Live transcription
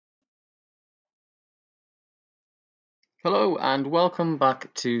Hello and welcome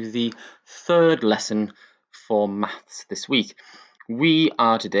back to the third lesson for maths this week. We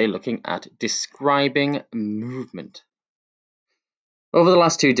are today looking at describing movement. Over the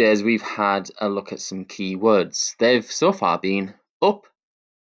last 2 days we've had a look at some key words. They've so far been up,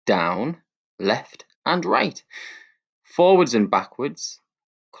 down, left and right, forwards and backwards,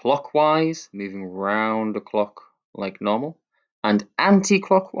 clockwise, moving round a clock like normal, and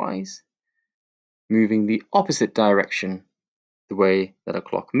anti-clockwise, moving the opposite direction the way that a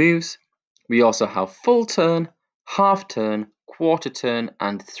clock moves. We also have full turn, half turn, quarter turn,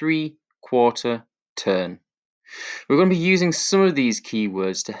 and 3/4 turn. We're going to be using some of these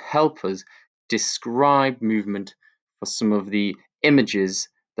keywords to help us describe movement for some of the images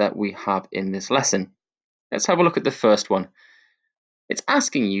that we have in this lesson. Let's have a look at the first one. It's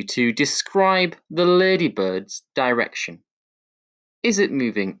asking you to describe the Ladybird's direction. Is it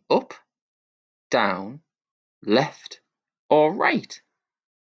moving up, down, left, or right?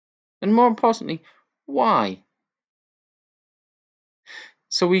 And more importantly, why?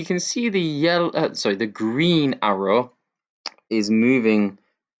 So we can see the green arrow is moving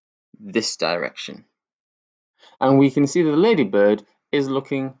this direction. And we can see the ladybird is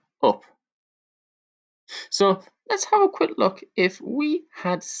looking up. So let's have a quick look. If we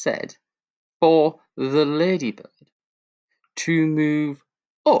had said for the ladybird to move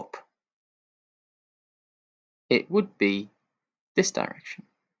up, it would be this direction.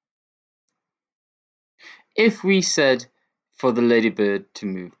 If we said for the ladybird to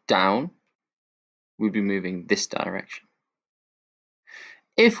move down, we'd be moving this direction.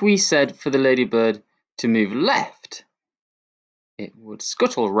 If we said for the ladybird to move left, it would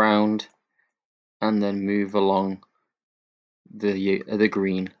scuttle round and then move along the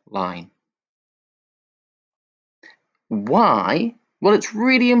green line. Why? Well, it's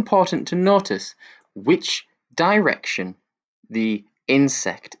really important to notice which direction the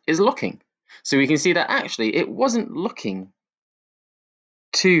insect is looking. So we can see that actually it wasn't looking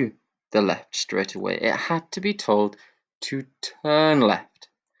to the left straight away. It had to be told to turn left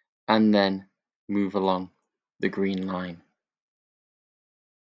and then move along the green line.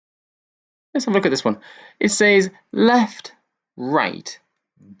 Let's have a look at this one. It says left, right,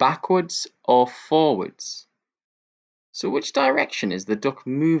 backwards or forwards. So which direction is the duck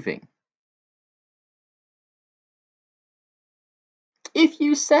moving? If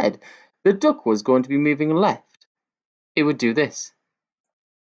you said the duck was going to be moving left, it would do this.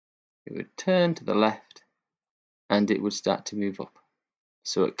 It would turn to the left and it would start to move up.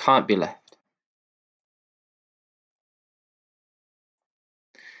 So it can't be left.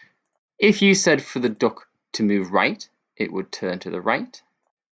 If you said for the duck to move right, it would turn to the right.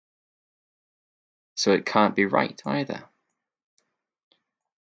 So it can't be right either.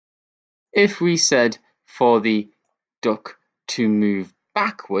 If we said for the duck to move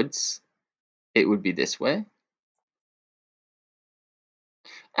backwards, it would be this way.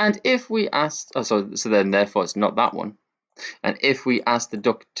 And if we asked, so then therefore it's not that one. And if we asked the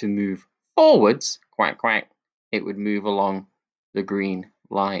duck to move forwards, quack, quack, it would move along the green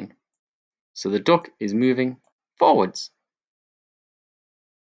line. So the duck is moving forwards.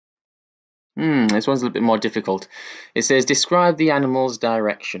 This one's a little bit more difficult. It says, describe the animal's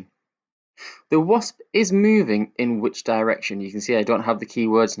direction. The wasp is moving in which direction? You can see I don't have the key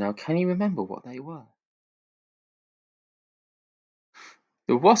words now. Can you remember what they were?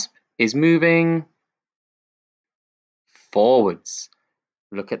 The wasp is moving forwards.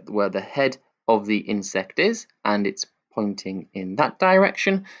 Look at where the head of the insect is, and it's pointing in that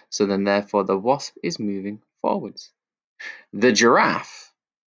direction. So then therefore the wasp is moving forwards. The giraffe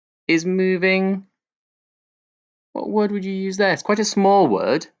is moving, what word would you use there? It's quite a small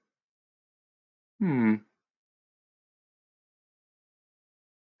word.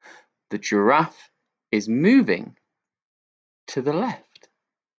 The giraffe is moving to the left.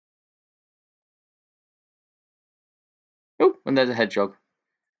 Oh, and there's a hedgehog.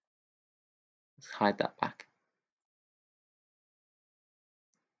 Let's hide that back.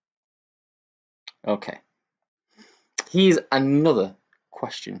 Okay. Here's another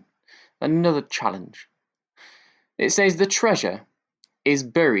question, another challenge. It says the treasure is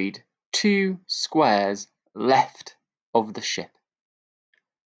buried 2 squares left of the ship.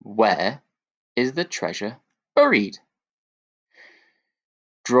 Where is the treasure buried?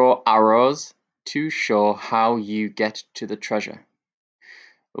 Draw arrows to show how you get to the treasure.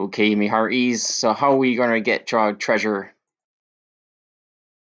 Okay, me hearties, so how are we going to get to our treasure?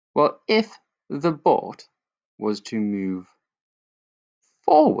 Well, if the boat was to move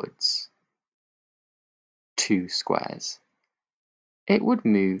forwards 2 squares, it would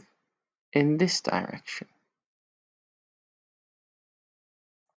move in this direction.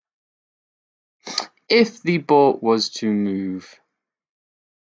 if the boat was to move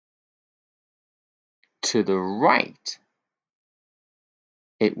to the right,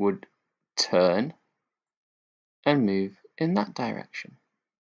 it would turn and move in that direction.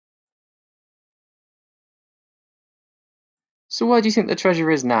 So where do you think the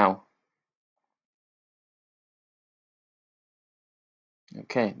treasure is now?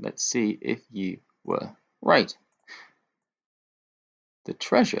 Okay, let's see if you were right. The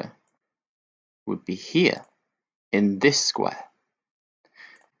treasure would be here in this square.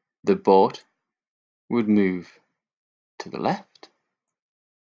 The boat would move to the left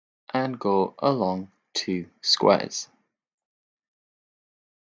and go along 2 squares.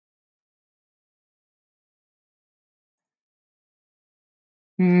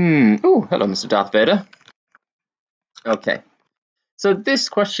 Oh, hello, Mr. Darth Vader. Okay, so this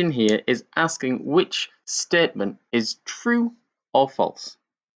question here is asking which statement is true or false.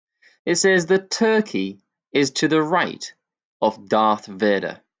 It says the turkey is to the right of Darth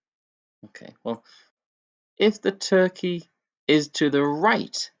Vader. Okay, well, if the turkey is to the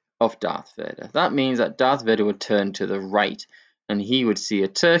right of Darth Vader, that means that Darth Vader would turn to the right and he would see a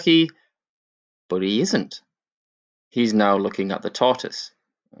turkey, but he isn't. He's now looking at the tortoise.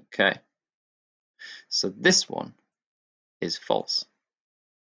 Okay, so this one is false.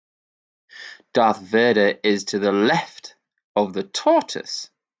 Darth Vader is to the left of the tortoise.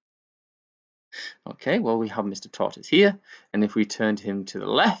 Okay, well, we have Mr. Tortoise here, and if we turned him to the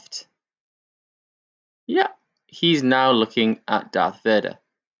left, yeah, he's now looking at Darth Vader.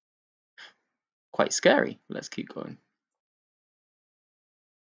 Quite scary. Let's keep going.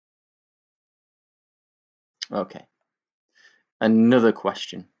 Okay, another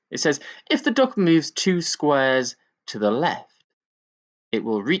question. It says, if the duck moves 2 squares to the left, it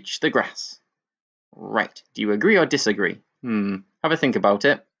will reach the grass. Right. Do you agree or disagree? Have a think about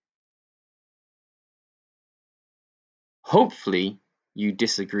it. Hopefully you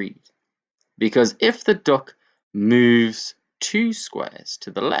disagreed, because if the duck moves 2 squares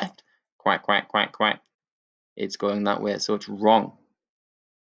to the left, quack, quack, quack, quack, it's going that way, so it's wrong.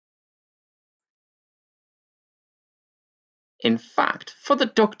 In fact, for the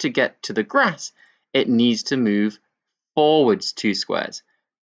duck to get to the grass, it needs to move forwards 2 squares.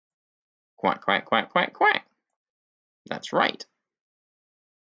 Quack, quack, quack, quack, quack. That's right.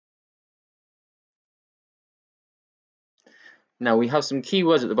 Now we have some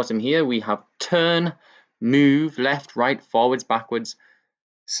keywords at the bottom here. We have turn, move, left, right, forwards, backwards.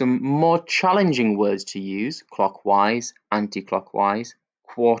 Some more challenging words to use: clockwise, anti-clockwise,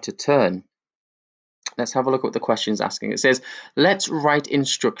 quarter turn. Let's have a look at what the question is asking. It says, let's write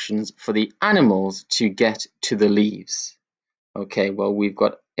instructions for the animals to get to the leaves. Okay, well, we've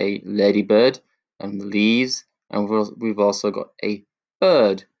got a ladybird and the leaves, and we've also got a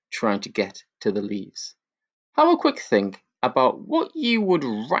bird trying to get to the leaves. Have a quick think about what you would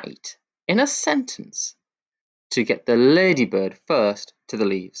write in a sentence to get the ladybird first to the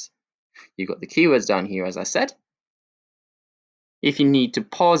leaves. You've got the keywords down here, as I said. If you need to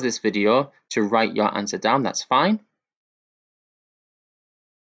pause this video to write your answer down, that's fine.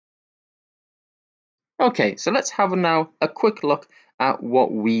 Okay, so let's have now a quick look at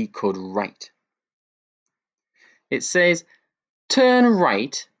what we could write. It says, turn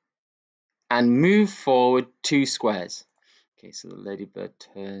right and move forward 2 squares. Okay, so the ladybird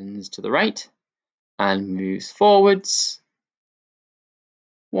turns to the right and moves forwards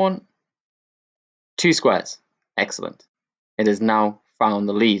 1, 2 squares. Excellent. It has now found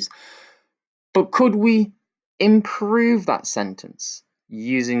the leaves. But could we improve that sentence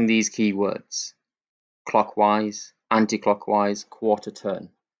using these keywords? Clockwise, anti-clockwise, quarter turn.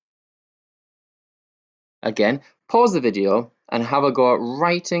 Again, pause the video and have a go at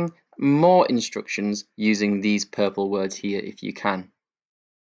writing more instructions using these purple words here if you can.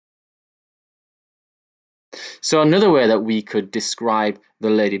 So another way that we could describe the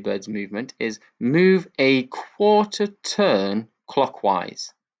ladybird's movement is move a quarter turn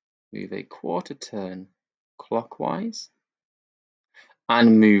clockwise. Move a quarter turn clockwise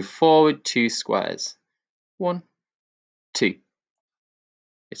and move forward 2 squares. 1, 2.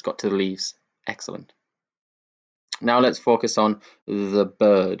 It's got to the leaves. Excellent. Now let's focus on the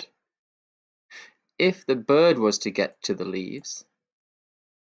bird. If the bird was to get to the leaves,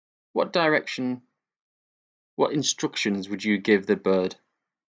 what direction, what instructions would you give the bird?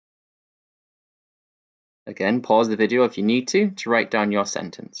 Again, pause the video if you need to write down your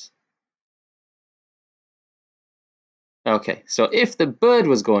sentence. Okay, so if the bird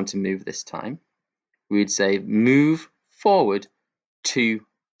was going to move this time, we'd say move forward 2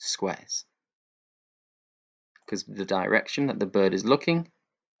 squares. Because the direction that the bird is looking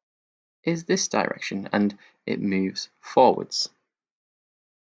is this direction, and it moves forwards.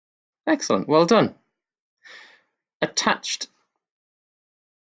 Excellent, well done. Attached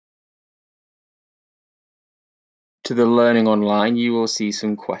to the Learning Online, you will see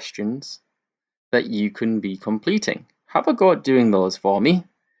some questions that you can be completing. Have a go at doing those for me,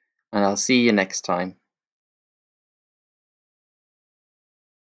 and I'll see you next time.